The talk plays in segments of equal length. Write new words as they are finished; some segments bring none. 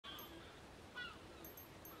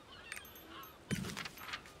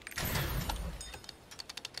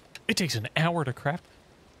It takes an hour to craft.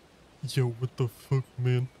 Yo, what the fuck,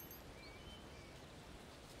 man?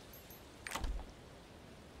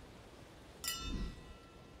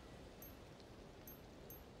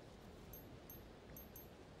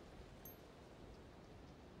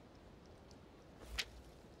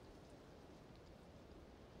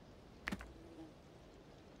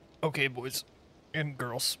 Okay, boys and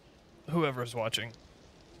girls, whoever's watching.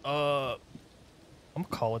 I'm gonna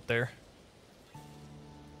call it there.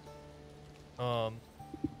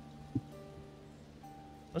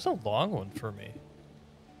 That's a long one for me.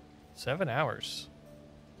 7 hours.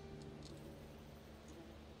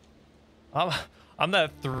 I'm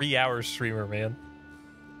that 3-hour streamer, man.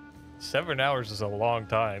 7 hours is a long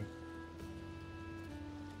time.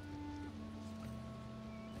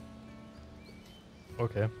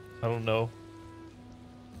 Okay, I don't know.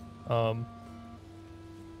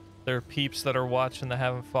 There are peeps that are watching that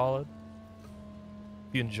haven't followed.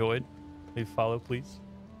 If you enjoyed, maybe follow, please.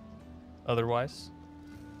 Otherwise,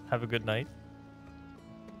 have a good night.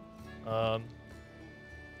 I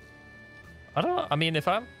don't know. I mean, if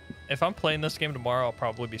I'm playing this game tomorrow, I'll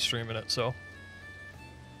probably be streaming it, so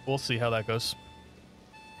we'll see how that goes.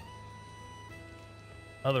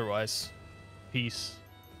 Otherwise, peace.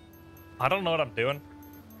 I don't know what I'm doing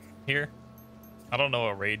here. I don't know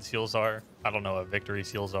what raid seals are. I don't know what victory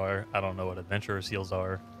seals are. I don't know what adventurer seals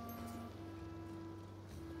are.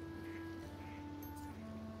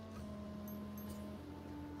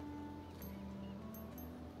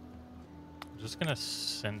 I'm just gonna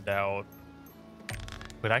send out...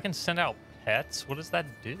 Wait, I can send out pets? What does that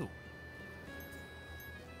do?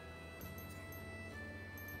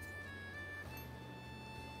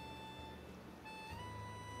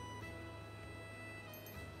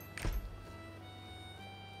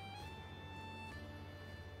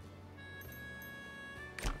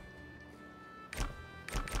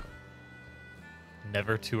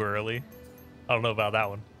 Never too early? I don't know about that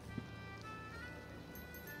one.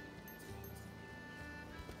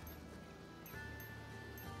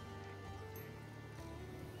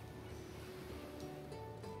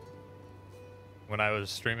 When I was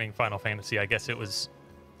streaming Final Fantasy, I guess it was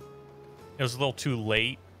a little too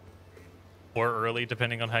late or early,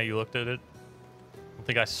 depending on how you looked at it. I don't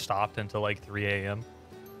think I stopped until like 3 a.m.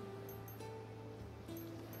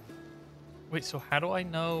 Wait, so how do I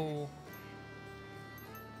know?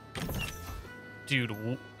 Dude,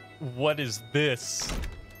 what is this?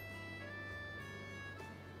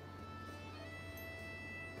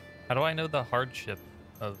 How do I know the hardship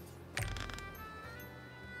of...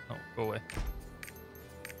 Oh, go away.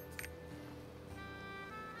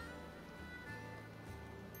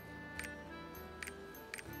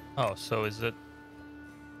 Oh, so is it...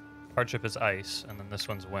 Hardship is ice, and then this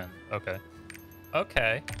one's wind. Okay.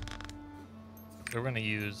 Okay. So we're gonna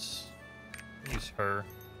use her.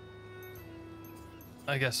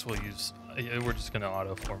 I guess we'll use... We're just gonna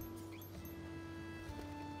auto form.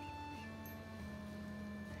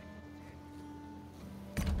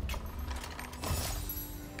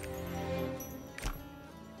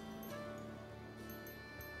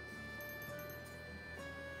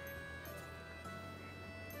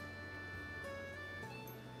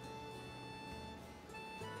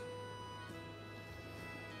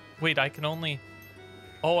 Wait, I can only...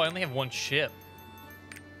 Oh, I only have one ship.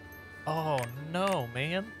 Oh, no,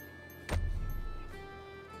 man.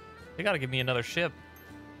 They gotta give me another ship.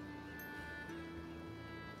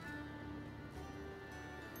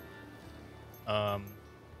 Oh,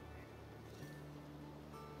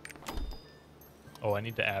 I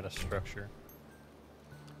need to add a structure.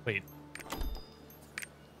 Wait. Can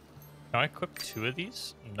I equip 2 of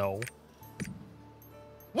these? No.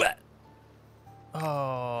 What?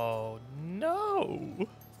 Oh, no.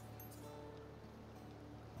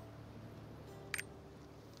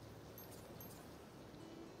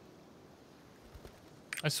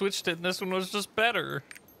 I switched it and this one was just better.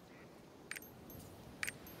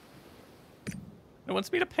 It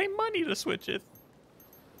wants me to pay money to switch it.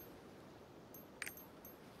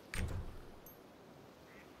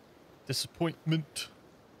 Disappointment.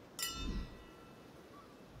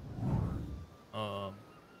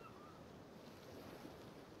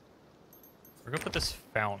 We're gonna put this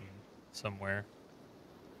fountain somewhere.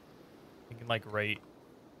 Thinking like right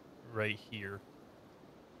here.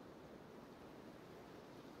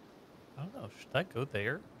 I don't know. Should I go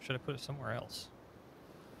there? Or should I put it somewhere else?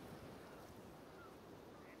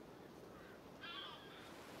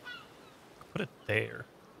 Put it there.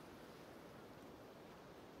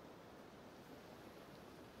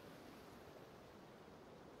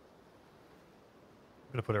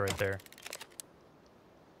 I'm gonna put it right there.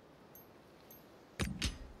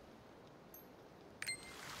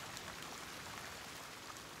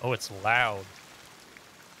 Oh, it's loud.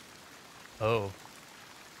 Oh.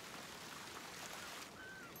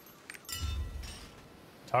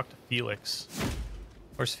 Talk to Felix.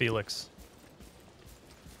 Where's Felix?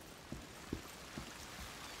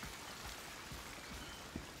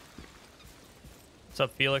 What's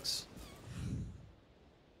up, Felix?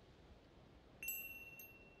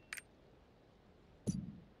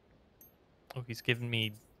 Oh, he's giving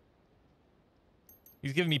me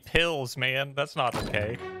pills, man. That's not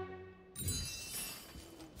okay.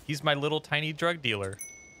 He's my little tiny drug dealer.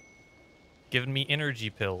 Giving me energy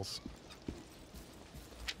pills.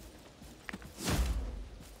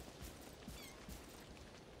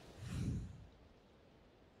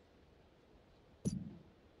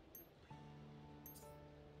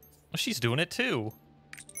 Well, she's doing it too.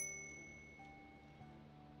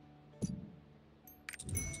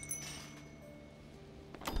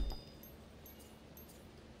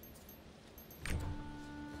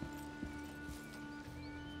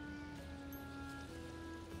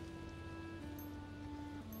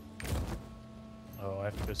 Oh, I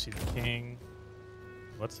have to go see the king.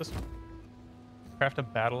 What's this one? Craft a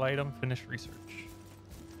battle item, finish research.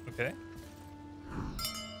 Okay.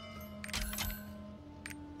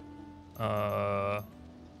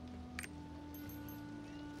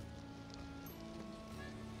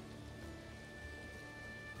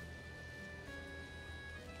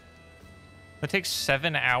 It takes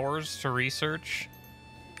 7 hours to research.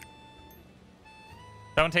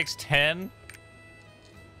 That one takes 10.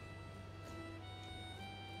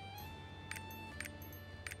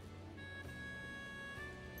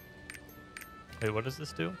 Wait, what does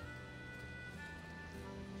this do?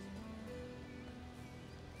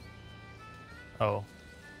 Oh.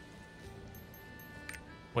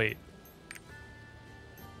 Wait.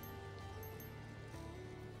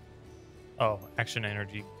 Oh, action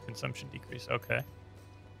energy consumption decrease. Okay.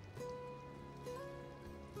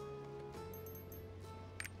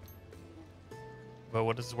 But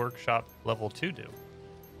what does workshop level 2 do?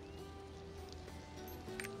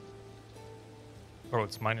 Oh,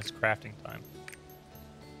 it's minus crafting time.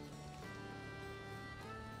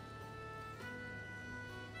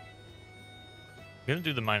 I'm gonna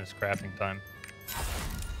do the minus crafting time.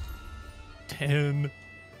 10.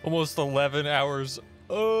 Almost 11 hours.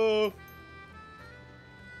 Oh.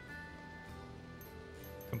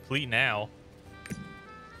 Complete now.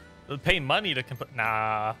 They'll pay money to complete.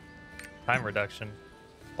 Nah. Time reduction.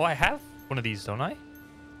 Oh, I have one of these, don't I?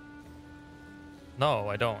 No,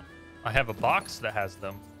 I don't. I have a box that has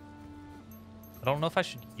them. I don't know if I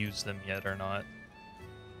should use them yet or not.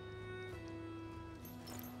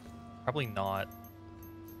 Probably not.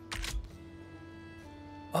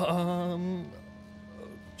 Oh,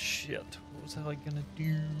 shit. What was I gonna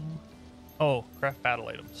do? Oh, craft battle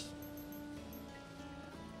items.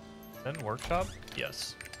 Is that in workshop?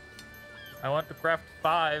 Yes. I want to craft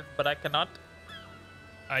 5, but I cannot.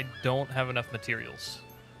 I don't have enough materials.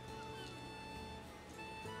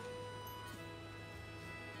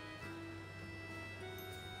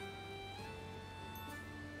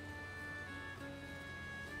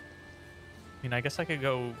 I mean, I guess I could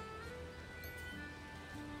go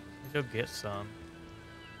get some.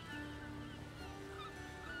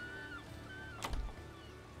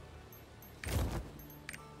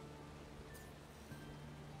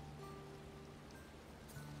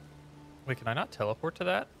 Wait, can I not teleport to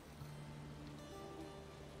that?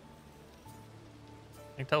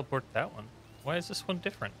 I can teleport to that one. Why is this one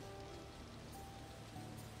different?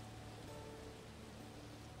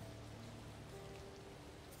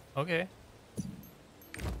 Okay.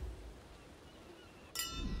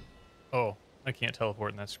 Oh, I can't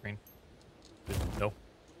teleport in that screen. No.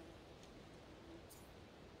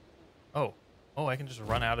 Oh. Oh, I can just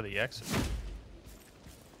run out of the exit.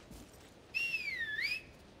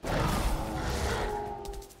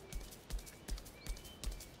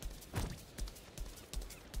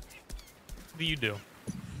 What do you do?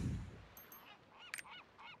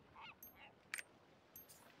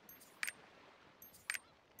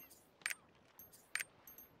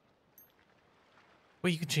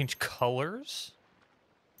 Wait, you can change colors?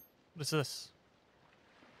 What is this?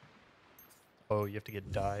 Oh, you have to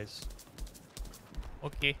get dyes.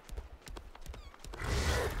 Okay.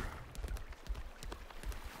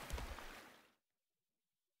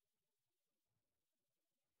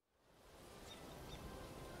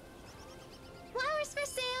 Flowers for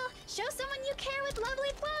sale! Show someone you care with lovely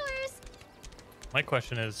flowers! My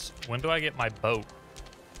question is, when do I get my boat?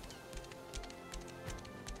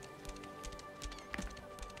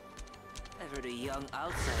 I heard a young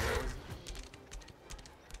outsider was...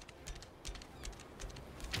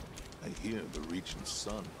 I hear the reaching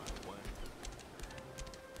sun right away.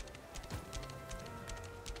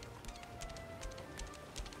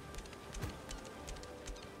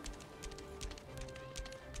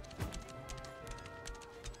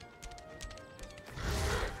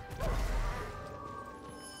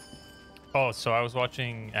 Oh, so I was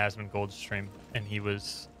watching Asmongold's stream, and he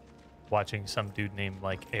was watching some dude named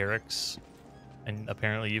like Eric's, and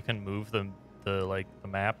apparently you can move the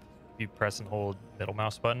map if you press and hold middle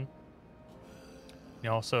mouse button. You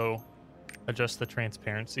also adjust the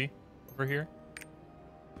transparency over here.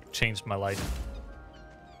 Changed my life.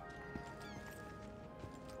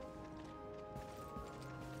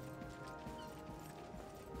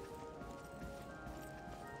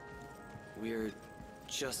 We're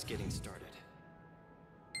just getting started.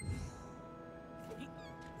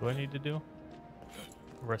 What do I need to do?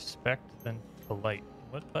 Respect, then polite.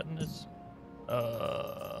 What button is?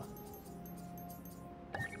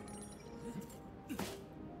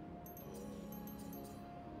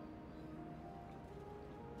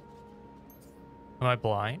 Am I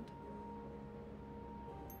blind?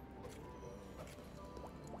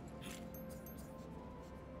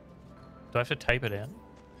 Do I have to type it in?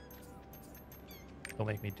 Don't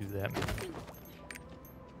make me do that, man.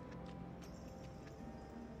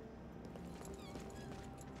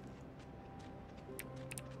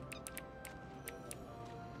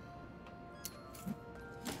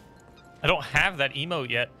 I don't have that emote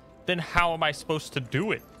yet. Then how am I supposed to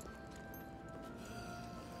do it?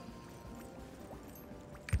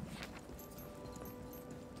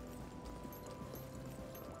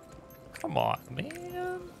 Come on,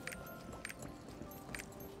 man.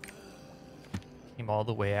 Came all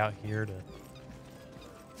the way out here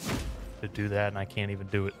to do that, and I can't even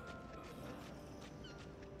do it.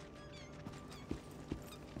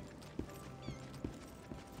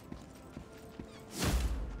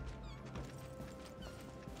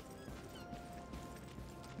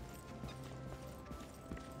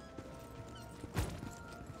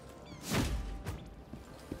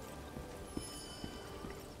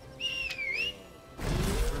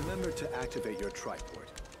 Remember to activate your triport.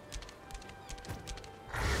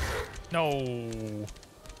 No.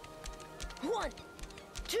 1,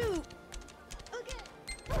 2. Okay.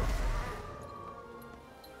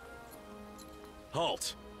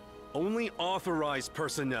 Halt! Only authorized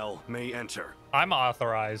personnel may enter. I'm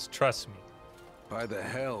authorized, trust me. By the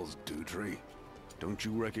hells, Dutry. Don't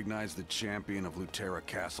you recognize the champion of Lutera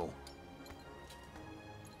Castle?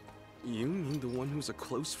 You mean the one who's a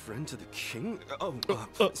close friend to the king?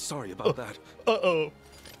 Sorry about that. Uh-oh.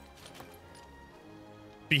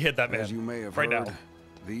 Behead that man. As you may have right heard, now.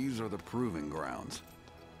 these are the proving grounds.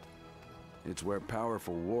 It's where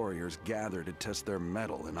powerful warriors gather to test their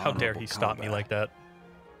mettle in How dare honorable he stop me combat. like that?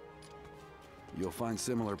 You'll find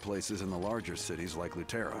similar places in the larger cities like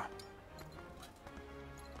Lutera.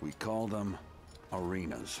 We call them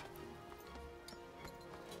arenas.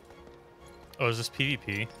 Oh, is this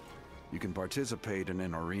PvP? You can participate in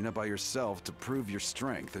an arena by yourself to prove your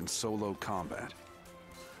strength in solo combat.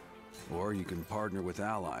 Or you can partner with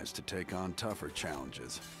allies to take on tougher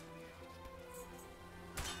challenges.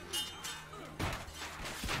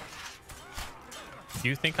 Do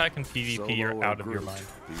you think I can PvP? Solo You're or out of your grouped, mind.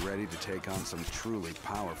 Be ready to take on some truly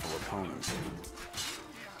powerful opponents.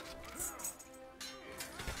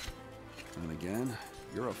 And again,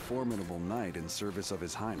 you're a formidable knight in service of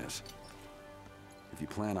His Highness. If you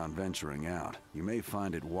plan on venturing out, you may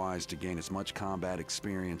find it wise to gain as much combat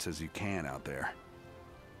experience as you can out there.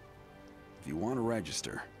 If you want to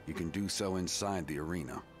register, you can do so inside the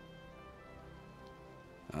arena.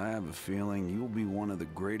 I have a feeling you'll be one of the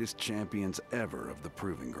greatest champions ever of the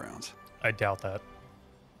Proving Grounds. I doubt that.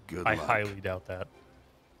 Good I luck. highly doubt that.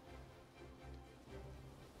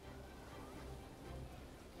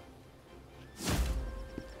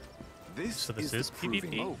 So this is the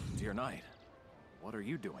proving- PvP? Oh, dear knight. What are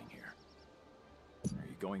you doing here? Are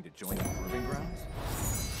you going to join the proving grounds?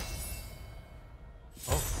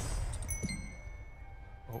 Oh.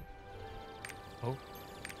 Oh. Oh.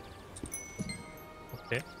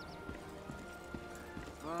 Okay.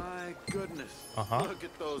 My goodness. Uh-huh. Look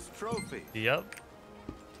at those trophies. Yep.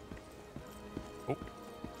 Oh.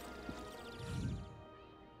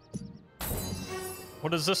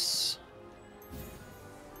 What is this?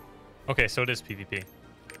 Okay, so it is PvP.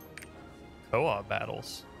 Co-op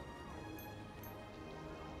battles.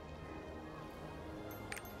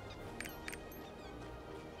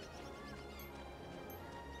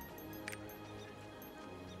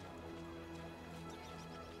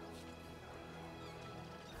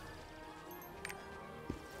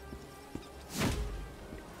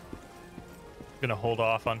 Gonna hold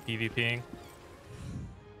off on PvPing.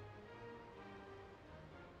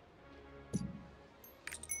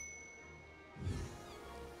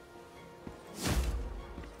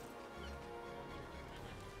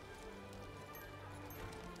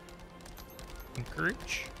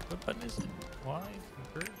 Encourage? What button is it? Why?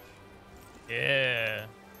 Encourage? Yeah.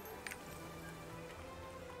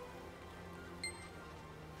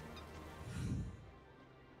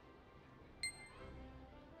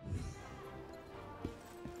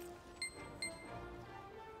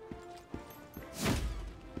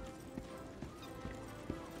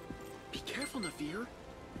 Be careful, Navir.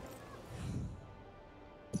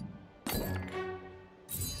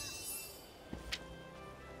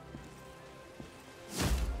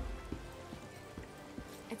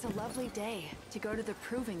 It's a lovely day to go to the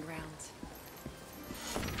proving grounds.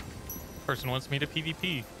 Person wants me to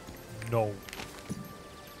PvP. No.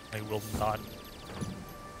 I will not.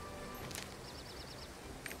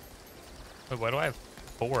 Wait, why do I have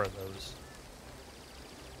 4 of those?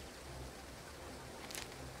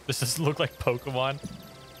 This doesn't look like Pokemon.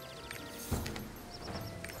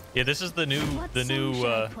 Yeah, this is the new one.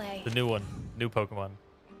 New Pokemon.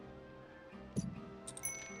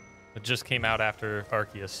 It just came out after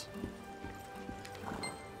Arceus.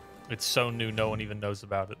 It's so new, no one even knows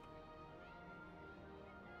about it.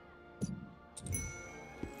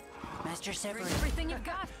 Master Severin. Bring everything you've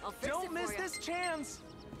got. I'll fix it Don't for miss you. this chance.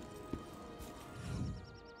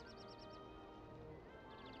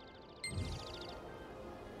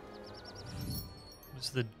 What does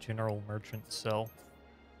the general merchant sell?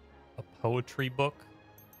 A poetry book?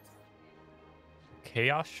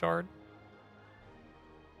 Chaos shard?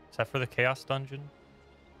 Is that for the Chaos Dungeon?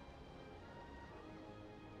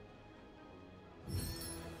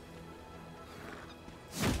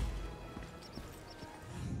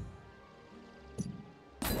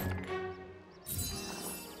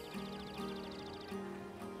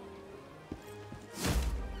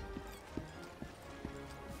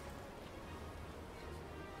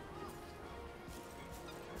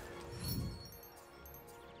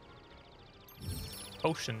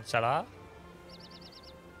 Potion seller.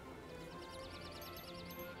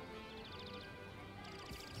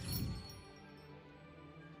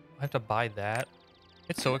 I have to buy that.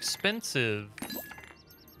 It's so expensive.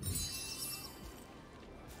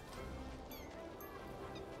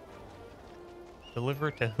 Deliver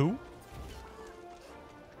it to who?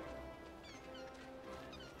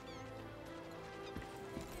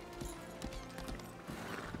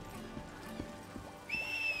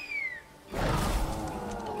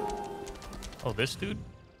 Oh, this dude?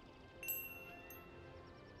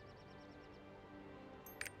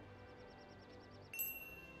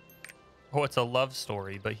 Oh, it's a love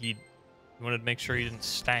story, but he wanted to make sure he didn't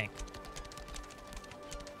stank.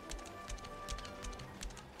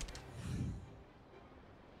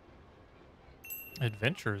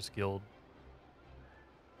 Adventurers Guild.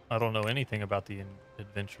 I don't know anything about the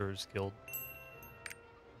Adventurers Guild.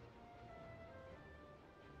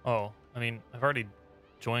 Oh, I mean, I've already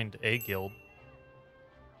joined a guild.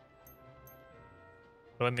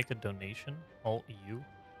 Do I make a donation? Alt EU?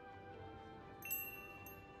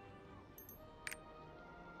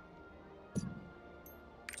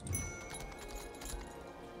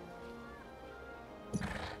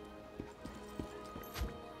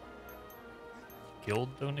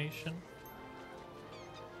 Guild donation?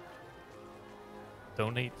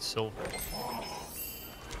 Donate silver.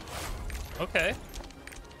 Okay.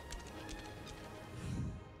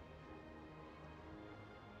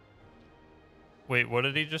 Wait, what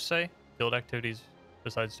did he just say? Guild activities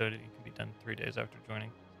besides donating can be done 3 days after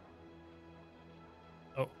joining.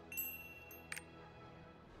 Oh.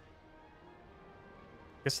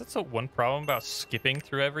 Guess that's the one problem about skipping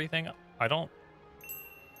through everything. I don't...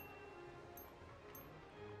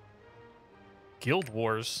 Guild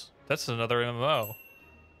Wars. That's another MMO.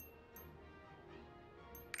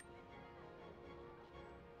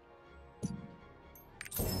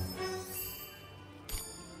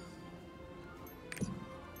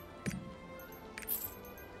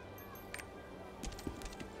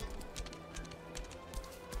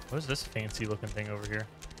 What is this fancy looking thing over here?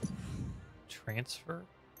 Transfer?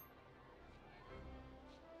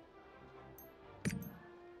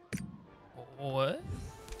 What?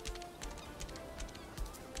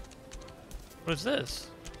 What is this?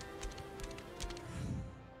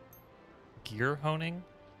 Gear honing?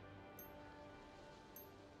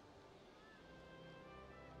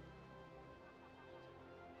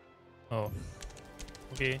 Oh.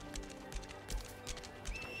 Okay.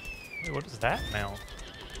 Wait, what is that now?